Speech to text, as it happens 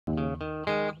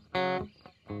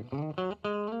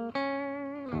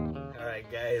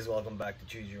guys, welcome back to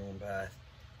Choose Your Own Path.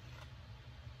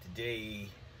 Today,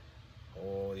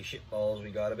 holy shit balls, we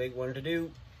got a big one to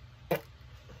do.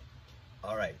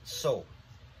 Alright, so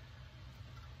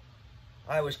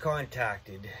I was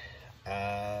contacted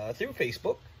through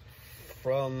Facebook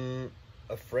from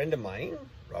a friend of mine,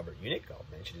 Robert Unick. I'll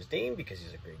mention his name because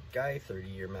he's a great guy,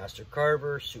 30-year master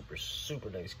carver, super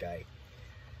nice guy.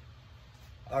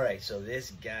 Alright, so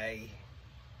this guy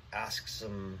asks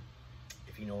him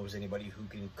if he knows anybody who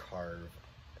can carve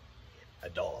a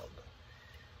dog.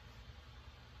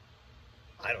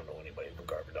 I don't know anybody who can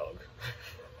carve a dog.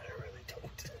 I really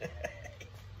don't.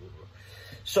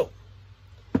 So,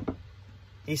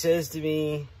 he says to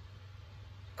me,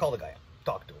 call the guy up,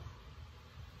 talk to him.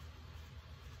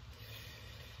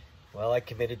 Well, I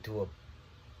committed to a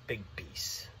big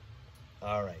piece.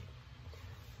 All right.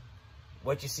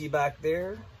 What you see back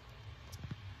there,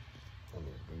 let me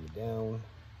bring it down,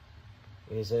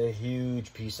 is a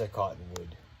huge piece of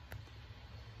cottonwood.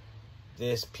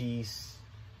 This piece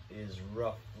is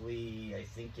roughly, I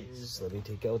think it's, let me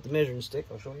take out the measuring stick,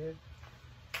 I'll show you.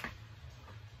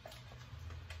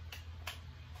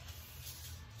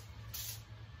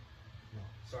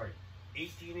 Sorry,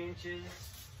 18 inches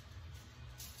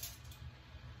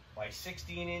by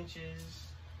 16 inches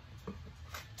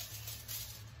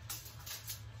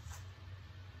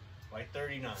by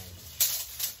 39.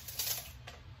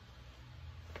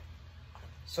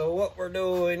 So what we're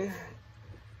doing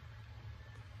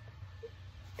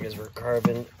is we're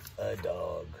carving a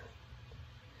dog.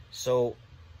 So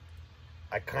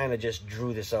I kind of just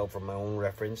drew this out for my own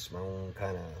reference, my own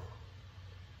kind of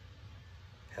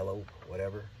hello,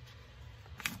 whatever.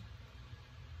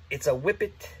 It's a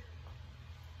whippet.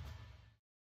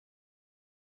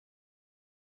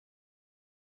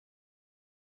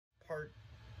 Part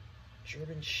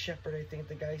German Shepherd, I think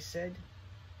the guy said.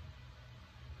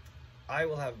 I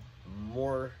will have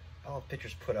more, I'll have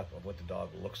pictures put up of what the dog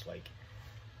looks like.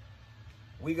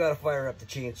 We gotta fire up the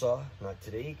chainsaw, not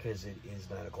today because it is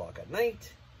 9 o'clock at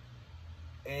night.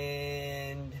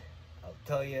 And I'll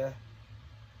tell you,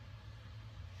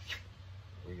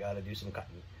 we gotta do some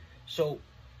cutting. So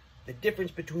the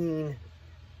difference between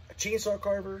a chainsaw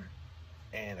carver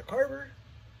and a carver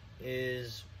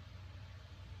is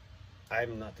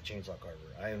I'm not the chainsaw carver.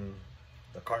 I'm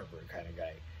the carver kind of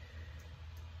guy.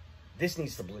 This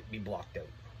needs to be blocked out.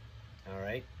 All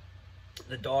right.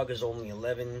 The dog is only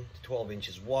 11 to 12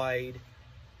 inches wide.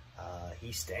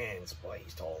 He stands, boy,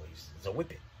 he's tall. He's a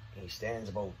whippet. He stands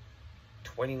about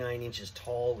 29 inches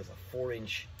tall with a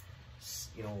 4-inch,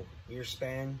 you know, ear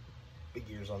span. Big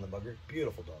ears on the bugger.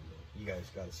 Beautiful dog, though. You guys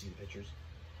got to see the pictures.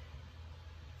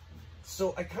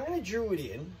 So I kind of drew it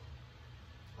in.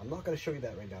 I'm not going to show you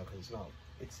that right now because it's not.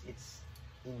 It's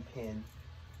in pen.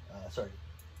 Sorry,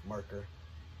 marker.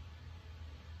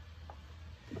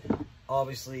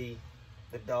 Obviously,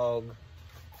 the dog.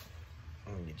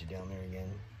 I'm gonna get you down there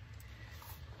again.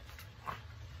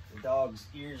 The dog's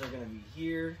ears are gonna be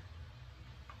here,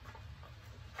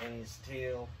 and his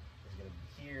tail is gonna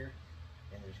be here,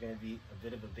 and there's gonna be a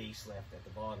bit of a base left at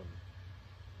the bottom.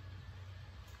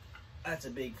 That's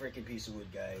a big freaking piece of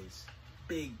wood, guys.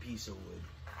 Big piece of wood.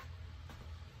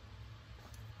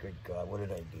 Good God, what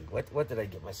did I do? What did I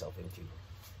get myself into?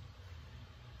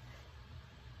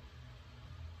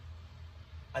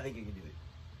 I think you can do it.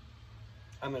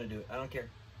 I'm gonna do it. I don't care.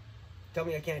 Tell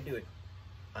me I can't do it.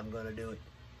 I'm gonna do it.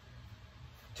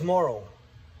 Tomorrow,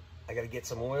 I gotta get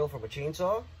some oil from a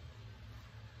chainsaw.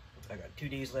 I got 2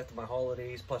 days left of my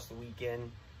holidays plus the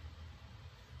weekend.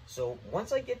 So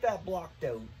once I get that blocked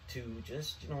out to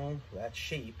just, you know, that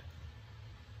shape,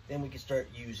 then we can start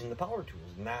using the power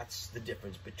tools. And that's the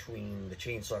difference between the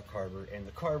chainsaw carver and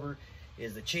the carver,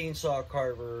 is the chainsaw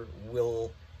carver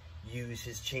will use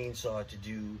his chainsaw to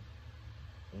do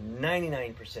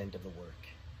 99% of the work,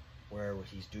 where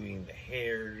he's doing the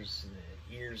hairs and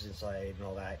the ears inside and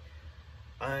all that.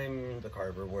 I'm the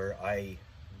carver where I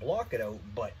block it out,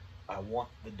 but I want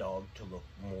the dog to look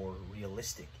more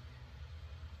realistic.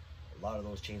 A lot of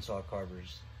those chainsaw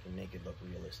carvers can make it look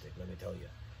realistic, let me tell you.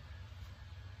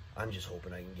 I'm just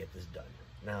hoping I can get this done.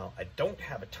 Now, I don't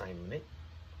have a time limit.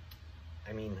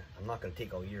 I mean, I'm not going to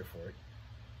take all year for it.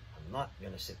 I'm not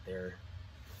going to sit there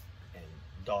and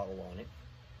dawdle on it.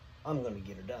 I'm going to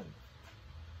get her done.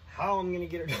 How I'm going to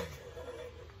get her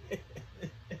done?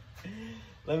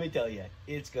 Let me tell you,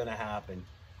 it's going to happen.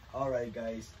 All right,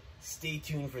 guys, stay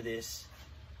tuned for this.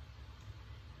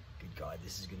 Good God,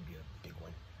 this is going to be a big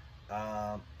one.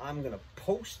 I'm going to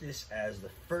post this as the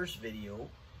first video,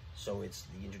 so it's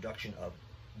the introduction of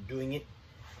doing it.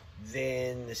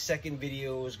 Then the second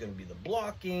video is going to be the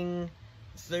blocking.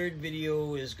 The Third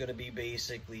video is going to be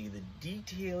basically the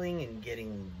detailing and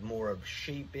getting more of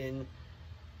shape in.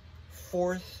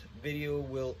 Fourth video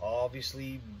will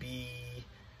obviously be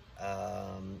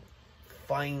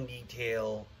fine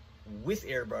detail with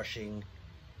airbrushing,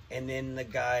 and then the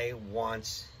guy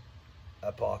wants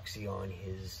epoxy on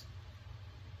his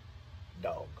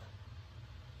dog.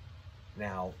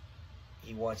 Now,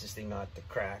 he wants this thing not to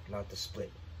crack, not to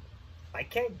split. I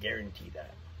can't guarantee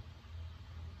that.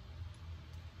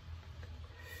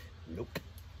 Nope.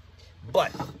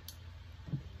 But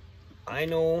I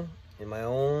know in my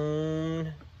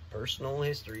own personal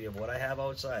history of what I have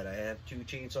outside, I have 2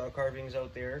 chainsaw carvings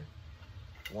out there.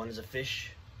 One is a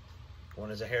fish,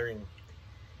 one is a herring.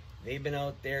 They've been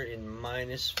out there in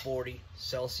minus 40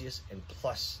 Celsius and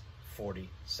plus 40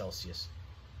 Celsius.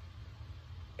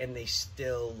 And they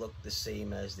still look the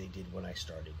same as they did when I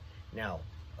started. Now,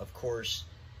 of course,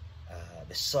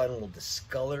 the sun will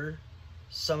discolor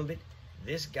some of it.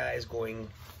 This guy's going,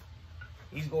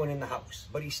 he's going in the house,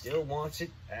 but he still wants it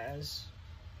as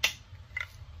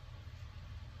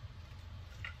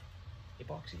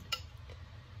epoxied.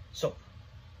 So,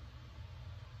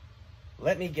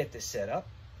 let me get this set up.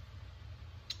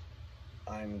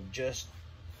 I'm just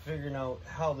figuring out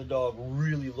how the dog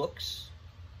really looks.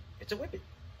 It's a whippet.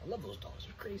 I love those dogs.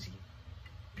 They're crazy.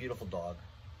 Beautiful dog.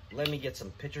 Let me get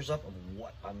some pictures up of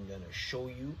what I'm going to show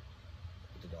you,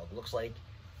 what the dog looks like,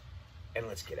 and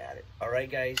let's get at it. All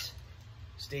right, guys,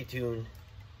 stay tuned.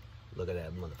 Look at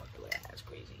that motherfucker. That's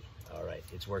crazy. All right,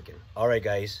 it's working. All right,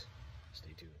 guys,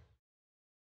 stay tuned.